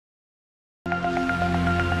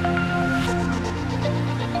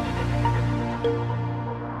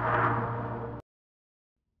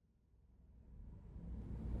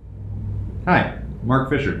Hi, Mark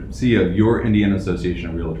Fisher, CEO of your Indiana Association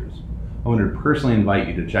of Realtors. I wanted to personally invite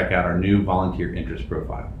you to check out our new Volunteer Interest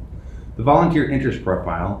Profile. The Volunteer Interest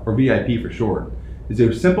Profile, or VIP for short, is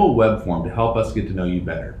a simple web form to help us get to know you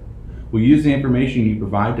better. We'll use the information you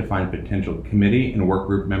provide to find potential committee and work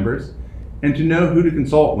group members and to know who to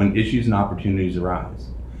consult when issues and opportunities arise.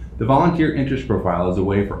 The Volunteer Interest Profile is a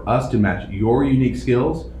way for us to match your unique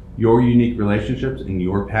skills, your unique relationships, and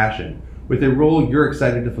your passion with a role you're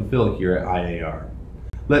excited to fulfill here at IAR.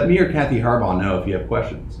 Let me or Kathy Harbaugh know if you have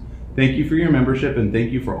questions. Thank you for your membership and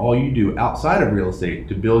thank you for all you do outside of real estate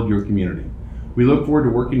to build your community. We look forward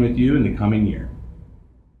to working with you in the coming year.